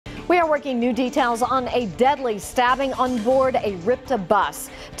We are working new details on a deadly stabbing on board a RIPTA bus.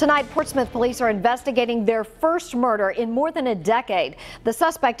 Tonight, Portsmouth police are investigating their first murder in more than a decade. The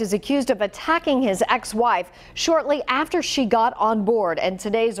suspect is accused of attacking his ex-wife shortly after she got on board, and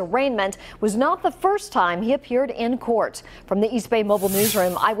today's arraignment was not the first time he appeared in court. From the East Bay Mobile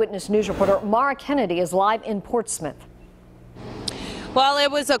Newsroom, Eyewitness News reporter Mara Kennedy is live in Portsmouth. Well,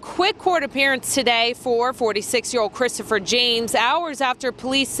 it was a quick court appearance today for 46-year-old Christopher James, hours after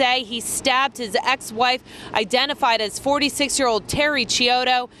police say he stabbed his ex-wife, identified as 46-year-old Terry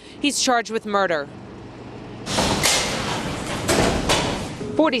Chiodo. He's charged with murder.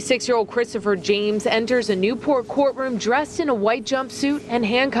 46-year-old Christopher James enters a Newport courtroom dressed in a white jumpsuit and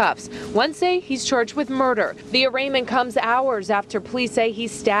handcuffs. Wednesday, he's charged with murder. The arraignment comes hours after police say he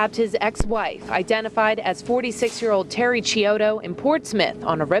stabbed his ex-wife, identified as 46-year-old Terry Chiodo, in Portsmouth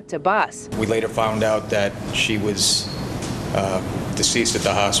on a RIPTA bus. We later found out that she was deceased at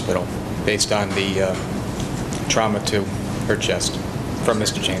the hospital based on the trauma to her chest from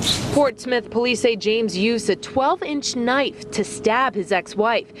Mr. James. Portsmouth police say James used a 12-inch knife to stab his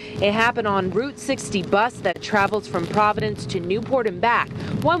ex-wife. It happened on Route 60 bus that travels from Providence to Newport and back.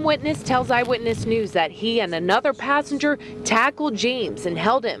 One witness tells Eyewitness News that he and another passenger tackled James and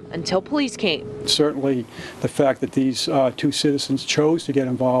held him until police came. Certainly the fact that these two citizens chose to get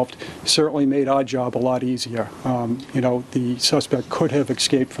involved certainly made our job a lot easier. The suspect could have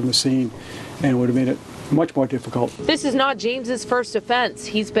escaped from the scene and would have made it much more difficult. This is not James's first offense.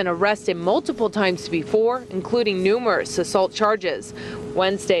 He's been arrested multiple times before, including numerous assault charges.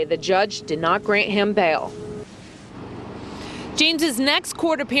 Wednesday, the judge did not grant him bail. James's next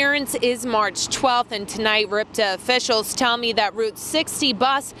court appearance is March 12th, and tonight RIPTA officials tell me that Route 60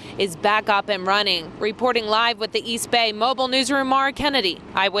 bus is back up and running. Reporting live with the East Bay Mobile Newsroom, Mara Kennedy,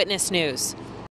 Eyewitness News.